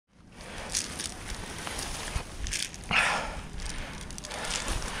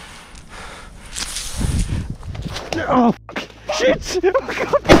Oh, shit! Oh,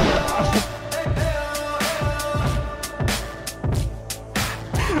 God.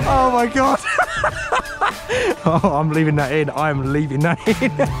 Oh my God! Oh, I'm leaving that in. I'm leaving that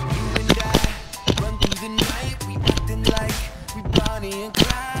in.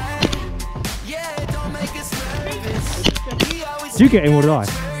 Did you get him or did I?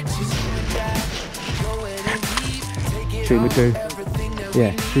 Should we do?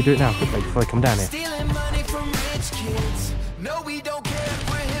 Yeah, should we do it now quickly before they come down here?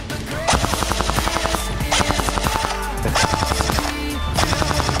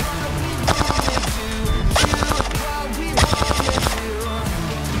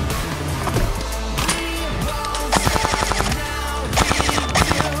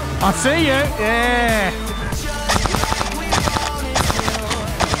 I see you, yeah.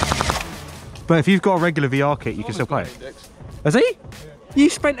 But if you've got a regular VR kit, you can still play it. Has he? You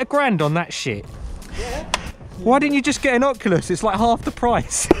spent £1,000 on that shit. Yeah. Why didn't you just get an Oculus? It's like half the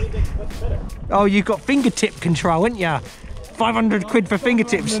price. Oh, you've got fingertip control, haven't you? 500 quid for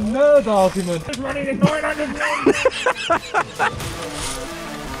fingertips. The nerd argument. It's running at 900.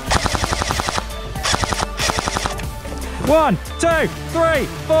 1, 2, 3,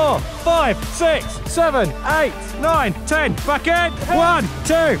 4, 5, 6, 7, 8, 9, 10. Back in. 1,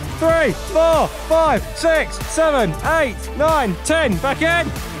 2, 3, 4, 5, 6, 7, 8, 9, 10. Back in.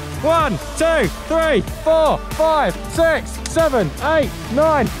 1, 2, 3, 4, 5, 6, 7, 8,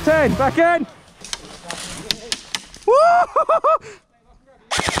 9, 10. Back in. Woo!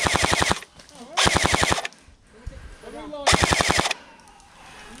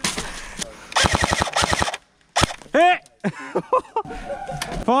 Hit!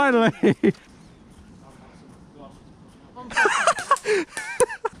 Finally!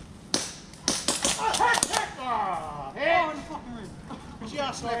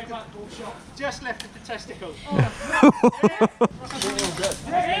 Just left at the testicles. Yeah,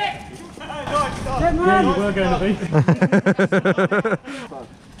 you were going to be.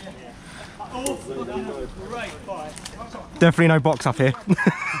 Definitely no box up here.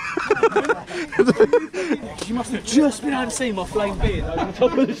 You must have just been able to see my flame beard over the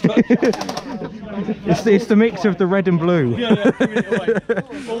top of the structure. It's the mix of the red and blue. Yeah,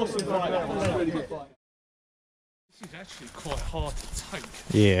 awesome fight. That was a really good fight. This is actually quite hard to take.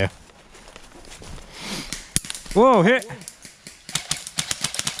 Yeah. Whoa, hit!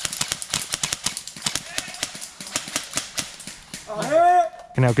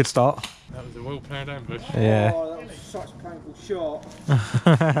 You know, good start. That was a well-planned ambush. Yeah. Oh, that was such a painful shot.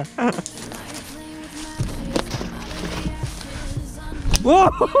 Whoa!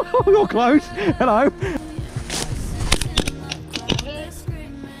 You're close. Hello.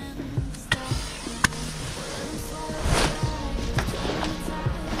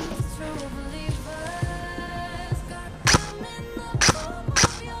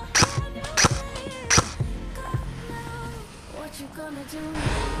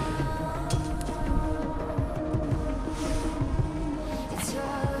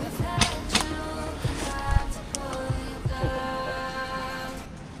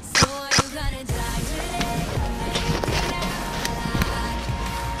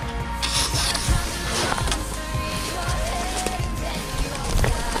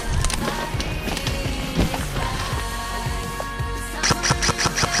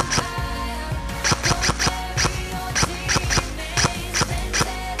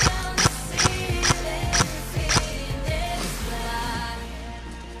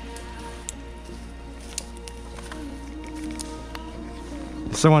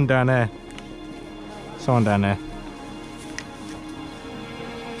 Someone down there. Someone down there.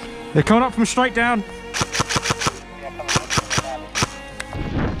 They're coming up from straight down.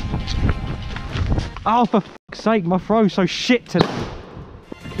 Oh, for fuck's sake, my throw's so shit today.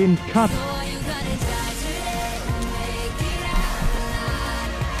 Fucking cunt.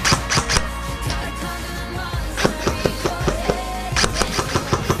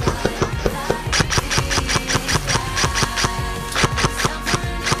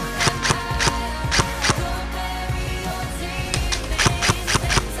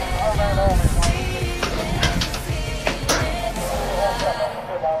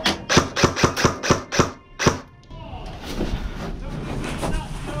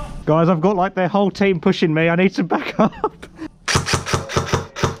 Guys, I've got like their whole team pushing me. I need some backup.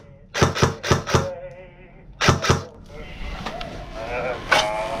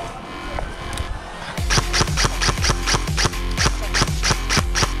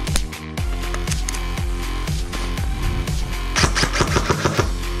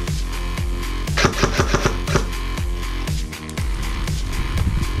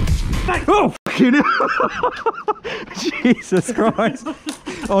 Oh, fucking hell. Jesus Christ.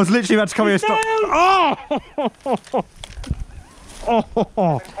 I was literally about to come here and stop. Oh!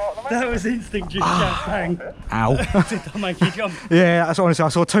 Oh! That was instinct, just shout bang. Ow. Did that make you jump? Yeah, that's honestly, I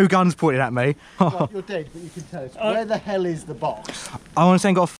saw 2 guns pointed at me. Right, you're dead, but you can tell us. Where the hell is the box? I honestly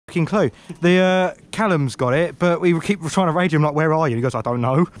ain't got a fucking clue. The Callum's got it, but we keep trying to rage him like, where are you? He goes, I don't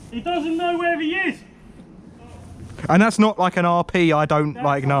know. He doesn't know where he is. And that's not like an RP, I don't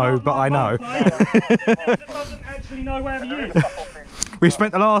like know, but I know. He doesn't actually know where he is. We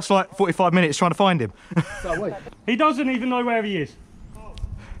spent the last like 45 minutes trying to find him. So wait, He doesn't even know where he is.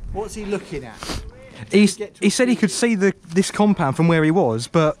 what's he looking at? He said he could see this compound from where he was,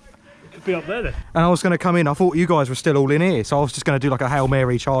 but... It could be up there then. And I was going to come in, I thought you guys were still all in here, so I was just going to do like a Hail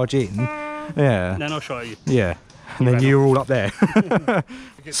Mary charge in. Yeah. Then I'll show you. Yeah. And then you were all up there.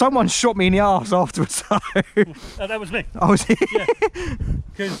 Someone shot me in the arse afterwards. So. That was me. I was here. Yeah.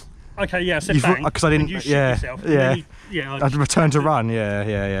 Because, okay, yeah, I said bang. Because I didn't, and you shit yeah. yourself. Yeah. Yeah. I'd returned to run,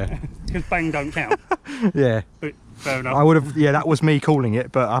 yeah. Because bang don't count. Yeah. But fair enough. I would have, yeah, that was me calling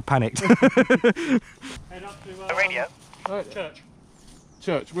it, but I panicked. Head up to radio. Church.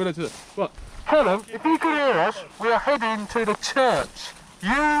 Church, we're to the... What? Callum, if you can hear us, we are heading to the church.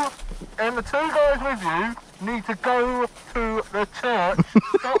 You and the 2 guys with you need to go to the church.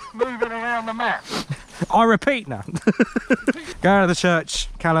 Stop moving around the map. I repeat now. Go out of the church,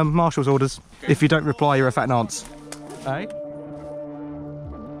 Callum, marshal's orders. If you don't reply, you're a fat nonce. Eh?